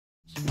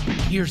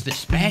here's the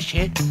smash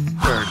hit,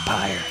 Bird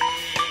Pyre.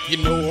 You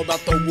know about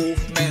the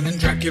Wolfman and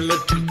Dracula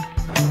too,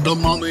 the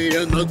mummy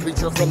and the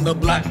creature from the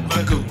Black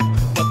Lagoon.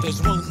 But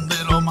there's one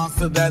little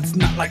monster that's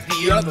not like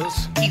the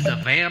others. He's a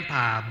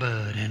vampire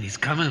bird and he's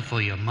coming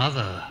for your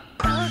mother.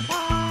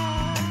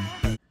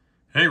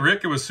 Hey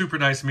Rick, it was super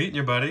nice meeting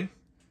you, buddy,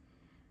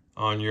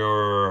 on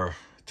your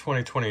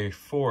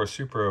 2024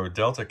 Supro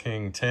Delta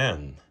King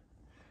 10,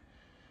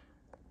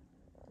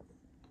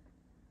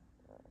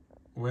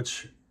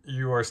 which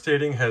you are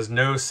stating has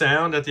no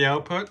sound at the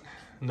output,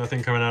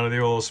 nothing coming out of the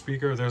old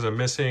speaker. There's a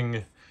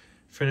missing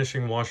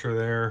finishing washer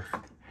there,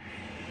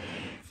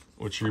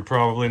 which you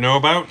probably know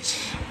about.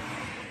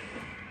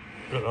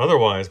 But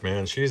otherwise,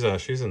 man, she's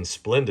in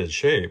splendid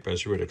shape,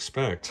 as you would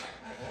expect.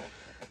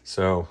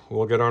 So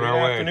we'll get on our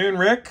way. Good afternoon,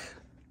 Rick.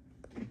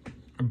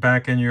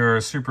 Back in your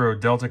Supro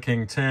Delta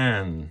King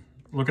 10.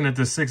 Looking at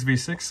this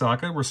 6v6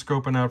 socket, we're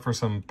scoping out for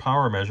some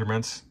power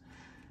measurements.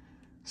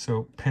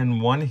 So pin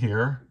 1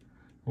 here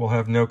will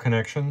have no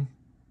connection.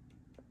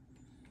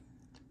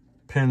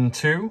 Pin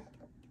 2.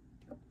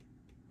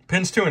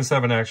 Pins 2 and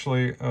 7,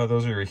 actually,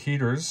 those are your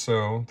heaters,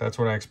 so that's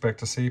what I expect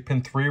to see.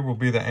 Pin 3 will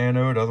be the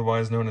anode,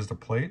 otherwise known as the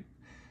plate,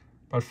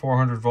 about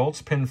 400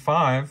 volts. Pin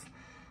 5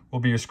 will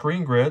be your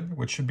screen grid,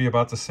 which should be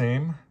about the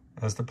same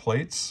as the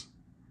plates.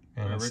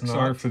 And it's not...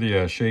 Sorry for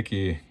the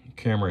shaky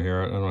camera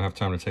here. I don't have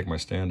time to take my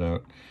stand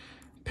out.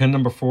 Pin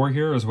number 4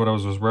 here is what I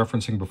was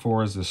referencing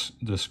before, is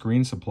the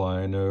screen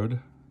supply node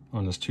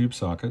on this tube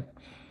socket.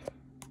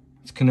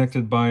 It's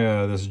connected by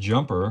this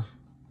jumper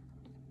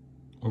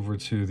over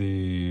to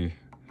the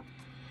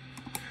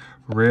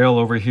rail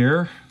over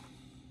here.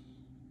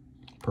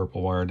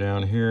 Purple wire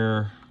down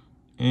here.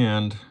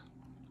 And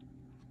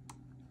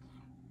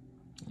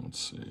let's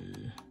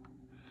see.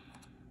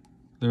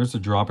 There's the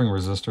dropping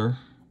resistor.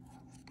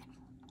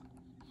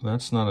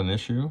 That's not an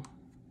issue.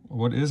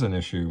 What is an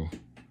issue?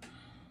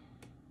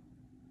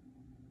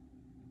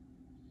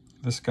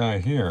 This guy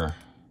here.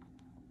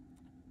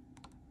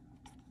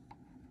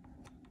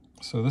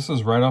 So this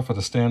is right off of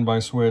the standby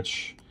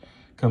switch.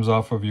 Comes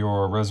off of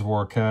your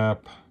reservoir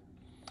cap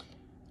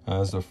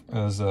as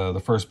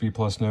the first B+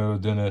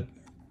 node. Then it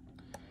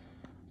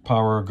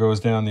power goes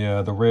down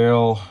the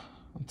rail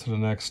to the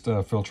next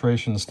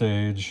filtration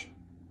stage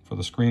for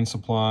the screen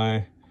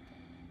supply.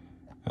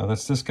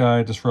 That's this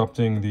guy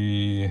disrupting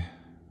the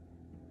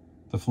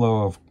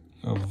flow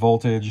of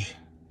voltage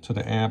to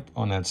the amp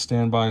on that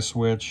standby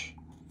switch.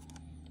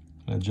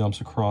 And it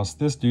jumps across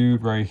this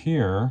dude right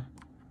here,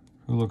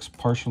 who looks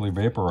partially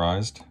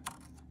vaporized.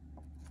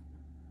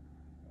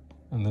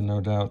 And then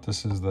no doubt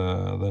this is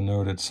the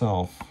node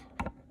itself.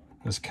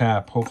 This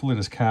cap, hopefully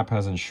this cap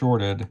hasn't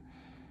shorted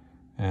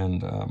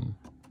and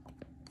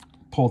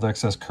pulled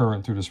excess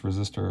current through this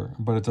resistor,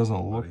 but it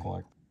doesn't look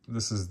like.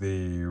 This is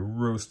the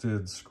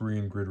roasted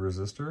screen grid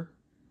resistor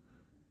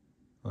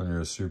on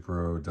your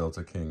Supro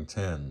Delta King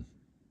 10.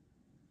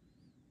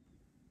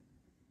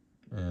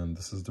 And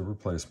this is the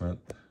replacement.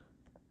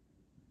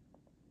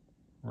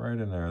 Right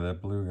in there,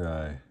 that blue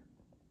guy.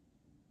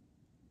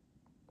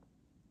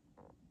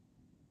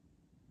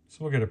 So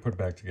we'll get it put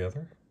back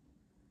together,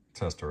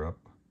 test her up,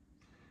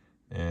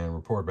 and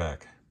report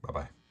back.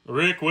 Bye-bye.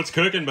 Rick, what's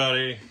cooking,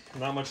 buddy?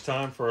 Not much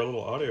time for a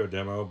little audio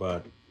demo,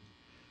 but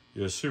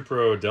your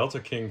Supro Delta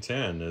King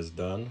 10 is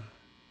done.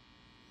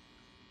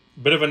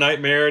 Bit of a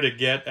nightmare to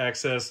get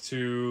access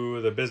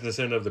to the business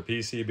end of the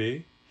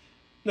PCB.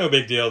 No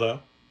big deal, though.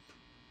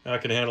 I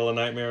can handle a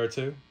nightmare or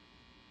two.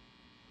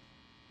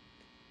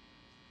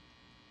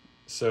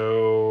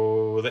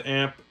 So the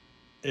amp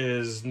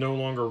is no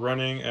longer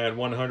running at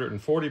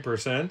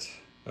 140%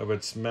 of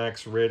its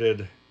max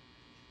rated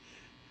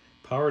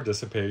power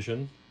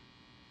dissipation.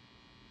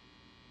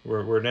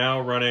 We're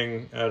now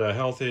running at a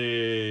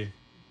healthy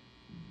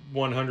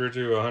 100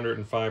 to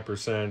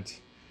 105%,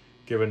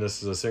 given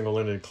this is a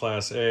single-ended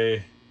Class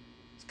A.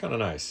 It's kind of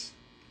nice.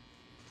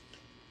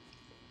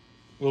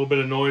 A little bit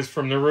of noise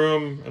from the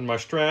room and my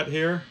Strat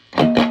here.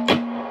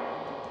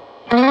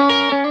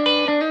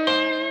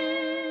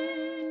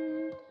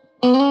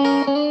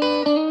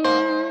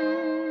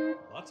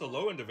 Lots of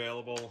low end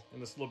available in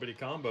this little bitty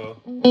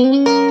combo.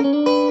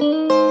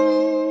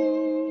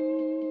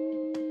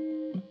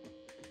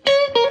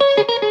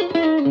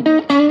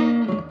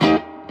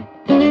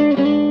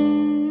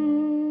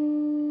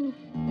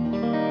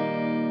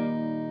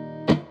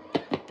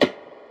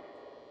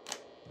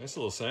 Nice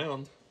little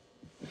sound.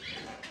 Let's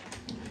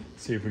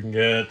see if we can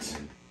get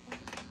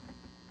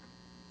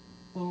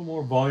a little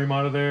more volume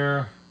out of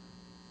there.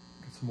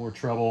 Get some more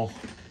treble.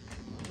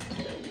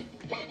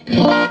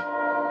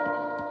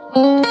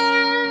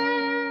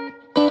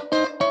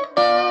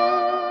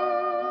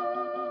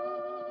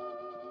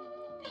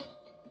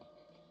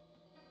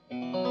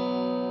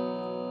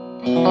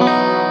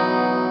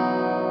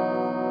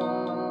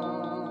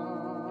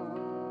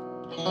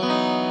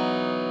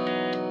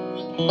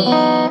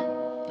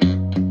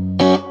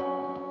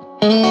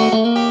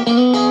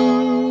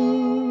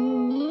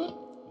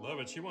 Love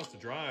it. She wants to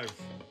drive.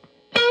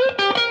 All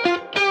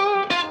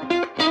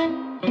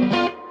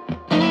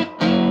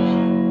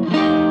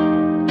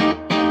 1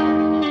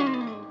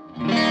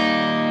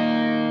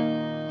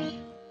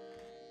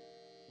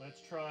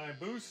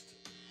 boost.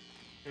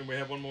 And we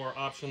have one more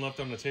option left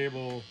on the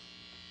table,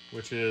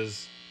 which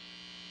is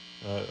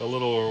a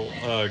little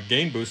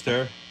gain boost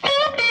there.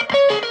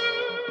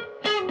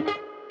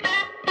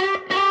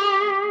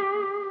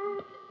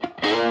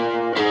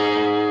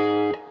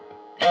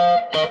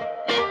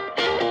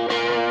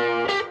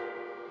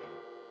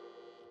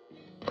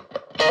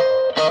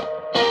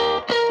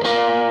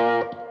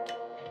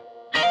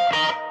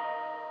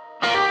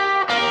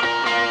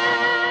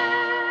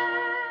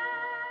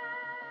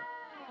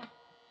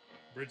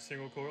 Bridge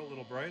single coil, a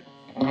little bright.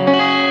 Not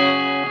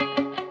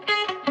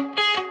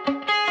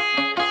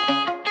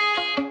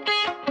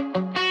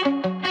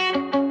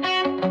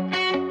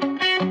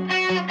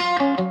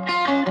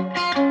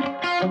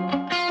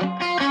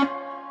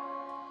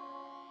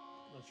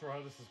sure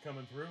how this is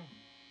coming through.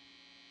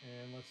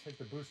 And let's take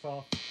the boost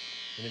off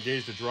and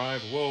engage the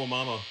drive. Whoa,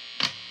 mama.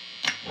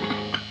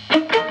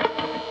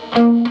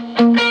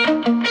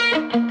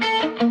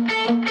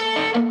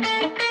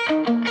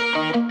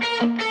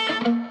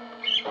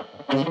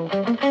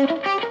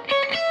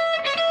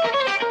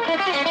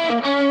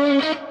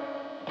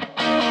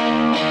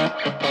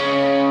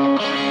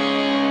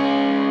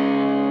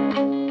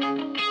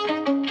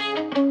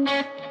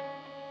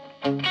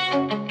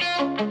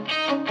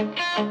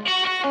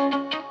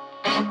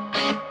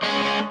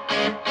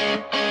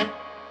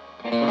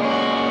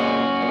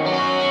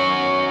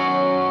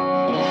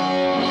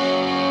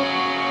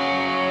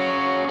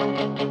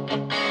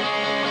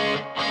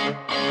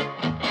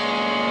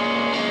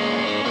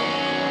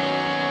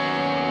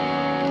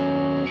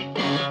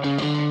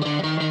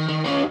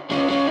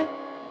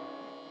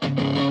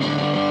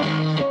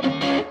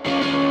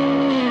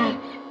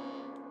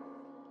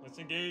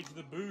 Engage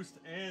the boost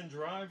and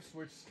drive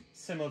switch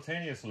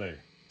simultaneously.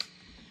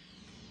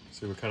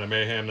 See what kind of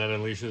mayhem that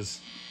unleashes.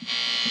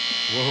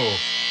 Whoa.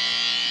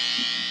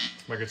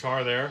 My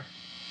guitar there.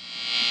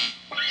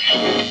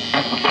 Get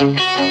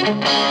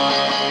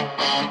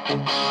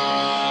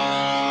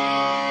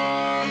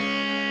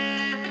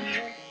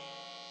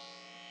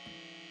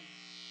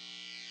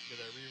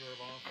that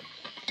reverb off.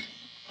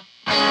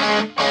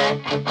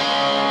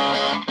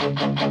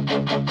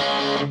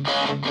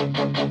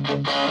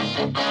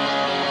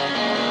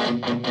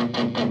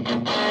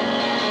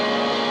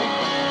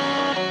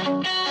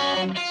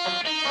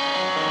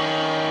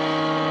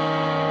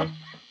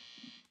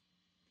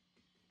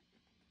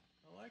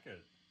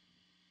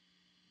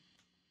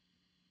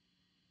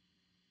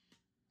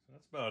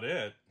 That's about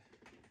it.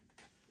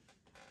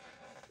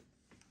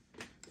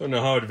 Don't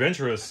know how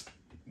adventurous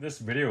this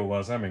video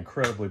was. I'm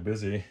incredibly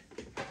busy.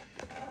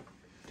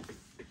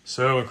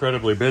 So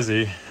incredibly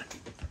busy.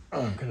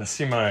 I'm gonna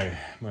see my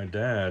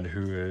dad,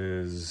 who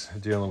is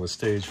dealing with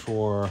stage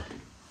 4,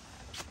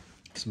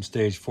 some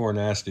stage 4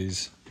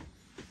 nasties.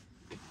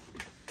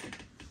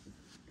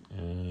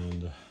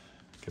 And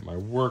get my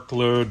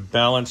workload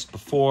balanced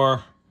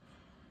before.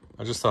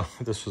 I just thought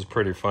this was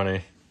pretty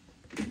funny.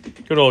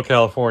 Good old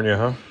California,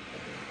 huh?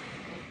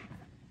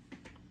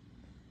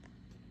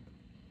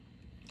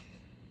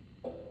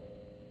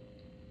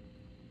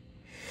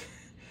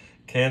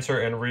 Cancer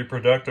and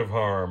reproductive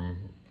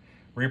harm.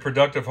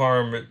 Reproductive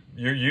harm,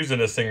 you're using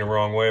this thing the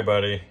wrong way,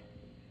 buddy.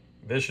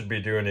 This should be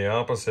doing the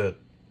opposite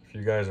if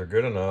you guys are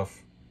good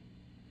enough.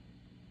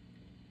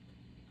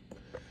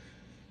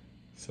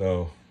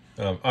 So,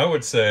 I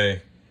would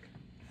say,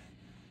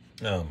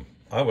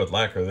 I would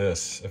lacquer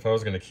this if I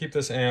was going to keep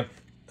this amp,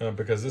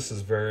 because this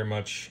is very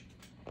much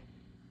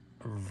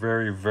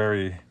very,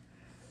 very,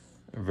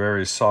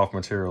 very soft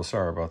material.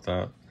 Sorry about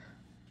that.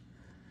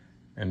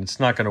 And it's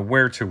not going to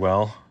wear too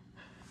well.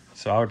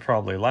 So I would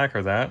probably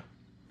lacquer that.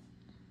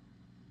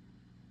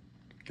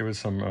 Give it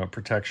some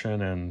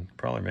protection and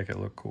probably make it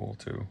look cool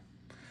too.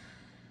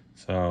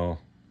 So,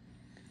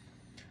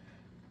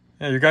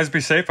 yeah, you guys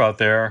be safe out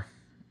there.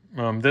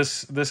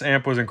 This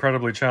amp was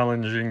incredibly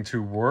challenging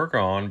to work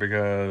on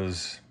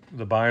because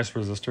the bias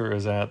resistor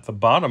is at the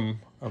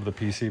bottom of the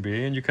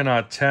PCB, and you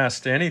cannot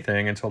test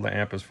anything until the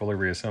amp is fully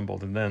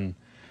reassembled. And then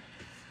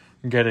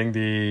getting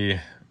the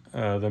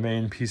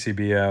main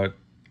PCB out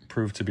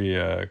proved to be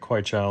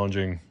quite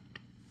challenging.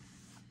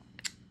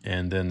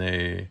 And then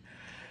they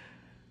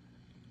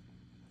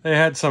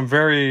had some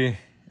very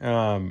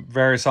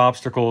various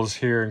obstacles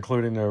here,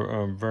 including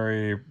the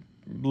very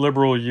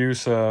liberal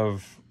use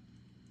of,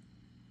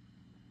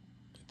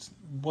 it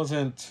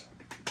wasn't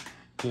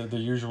the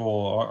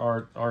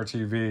usual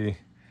RTV.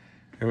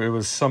 It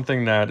was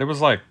something that, it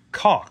was like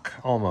caulk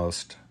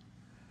almost.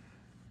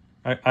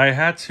 I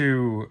had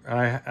to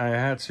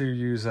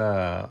use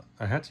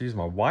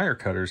my wire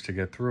cutters to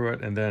get through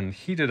it and then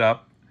heat it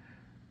up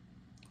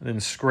and then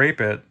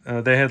scrape it.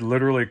 They had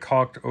literally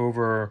caulked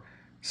over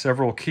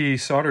several key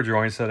solder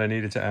joints that I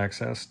needed to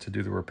access to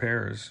do the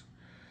repairs.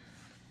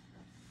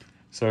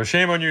 So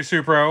shame on you,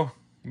 Supro,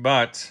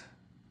 but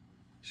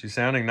she's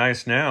sounding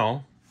nice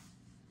now.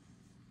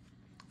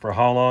 For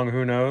how long,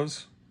 who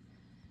knows?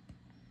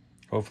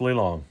 Hopefully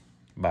long.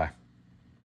 Bye.